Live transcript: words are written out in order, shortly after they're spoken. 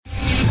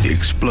The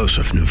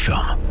explosive new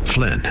film,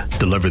 Flynn,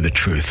 Deliver the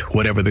Truth,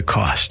 Whatever the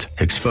Cost,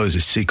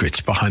 exposes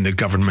secrets behind the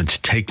government's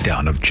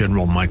takedown of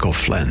General Michael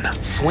Flynn.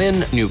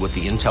 Flynn knew what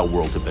the intel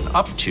world had been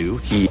up to.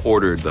 He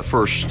ordered the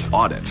first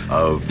audit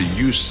of the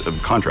use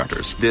of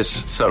contractors.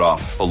 This set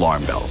off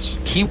alarm bells.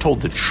 He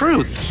told the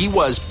truth. He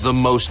was the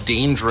most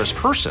dangerous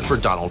person for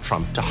Donald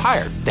Trump to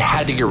hire. They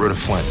had to get rid of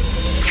Flynn.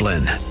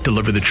 Flynn,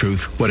 Deliver the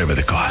Truth, Whatever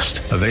the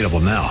Cost. Available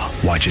now.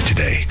 Watch it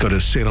today. Go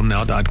to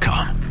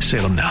salemnow.com.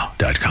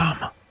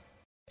 salemnow.com.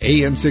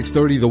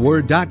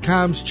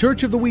 AM630TheWord.com's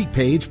Church of the Week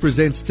page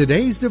presents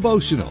today's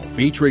devotional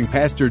featuring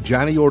Pastor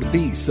Johnny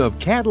Ortiz of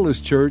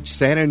Catalyst Church,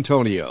 San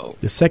Antonio.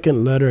 The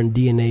second letter in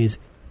DNA is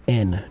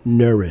N,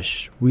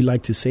 nourish. We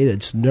like to say that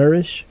it's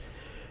nourish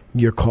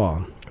your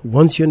call.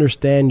 Once you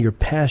understand your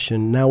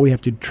passion, now we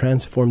have to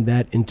transform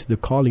that into the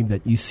calling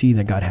that you see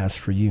that God has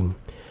for you.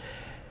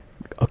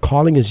 A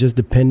calling is just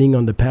depending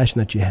on the passion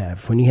that you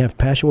have. When you have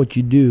passion what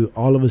you do,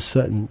 all of a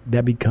sudden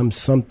that becomes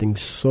something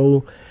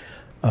so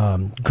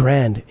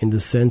grand in the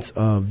sense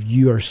of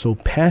you are so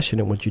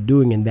passionate what you're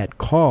doing, and that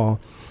call,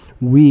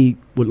 we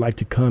would like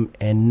to come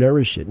and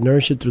nourish it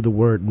through the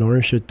Word,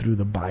 nourish it through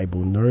the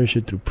Bible, nourish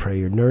it through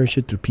prayer, nourish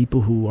it through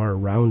people who are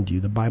around you.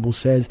 The Bible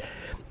says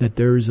that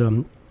there's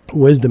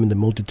wisdom in the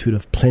multitude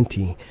of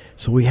plenty.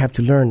 So we have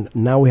to learn,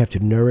 now we have to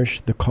nourish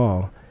the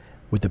call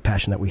with the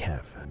passion that we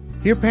have.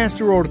 Hear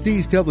Pastor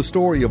Ortiz tell the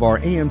story of our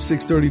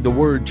AM630 The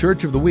Word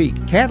Church of the Week,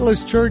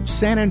 Catalyst Church,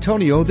 San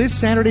Antonio, this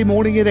Saturday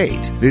morning at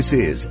 8. This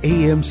is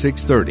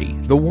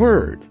AM630 The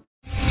Word.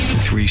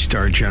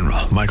 3-star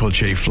General Michael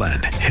J.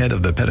 Flynn, head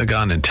of the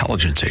Pentagon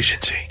Intelligence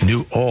Agency,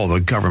 knew all the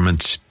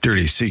government's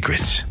dirty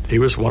secrets. He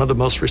was one of the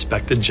most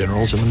respected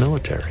generals in the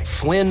military.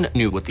 Flynn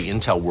knew what the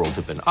intel world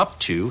had been up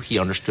to. He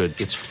understood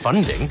its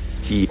funding.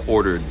 He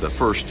ordered the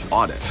first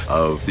audit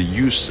of the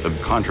use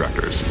of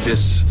contractors.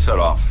 This set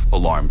off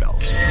alarm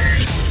bells.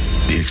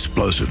 The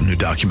explosive new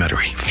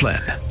documentary,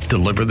 Flynn,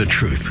 Deliver the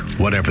Truth,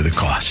 Whatever the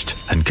Cost,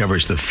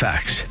 uncovers the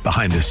facts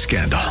behind this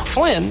scandal.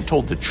 Flynn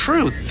told the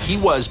truth. He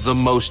was the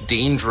most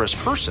dangerous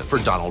person for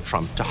Donald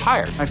Trump to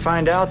hire. I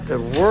find out the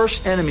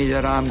worst enemy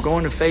that I'm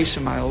going to face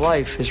in my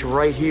life is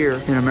right here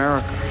in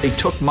America. They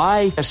took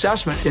my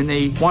assessment and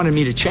they wanted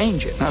me to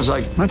change it. And I was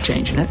like, I'm not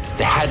changing it.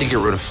 They had to get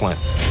rid of Flynn.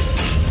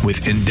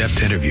 With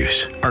in-depth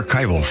interviews,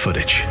 archival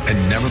footage,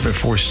 and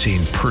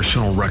never-before-seen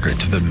personal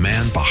records of the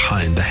man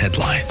behind the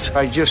headlines.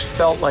 I just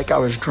felt like I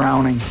was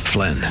drowning.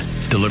 Flynn,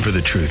 Deliver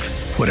the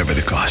Truth, Whatever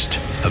the Cost.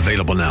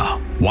 Available now.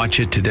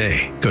 Watch it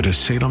today. Go to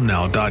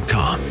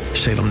salemnow.com.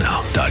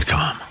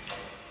 salemnow.com.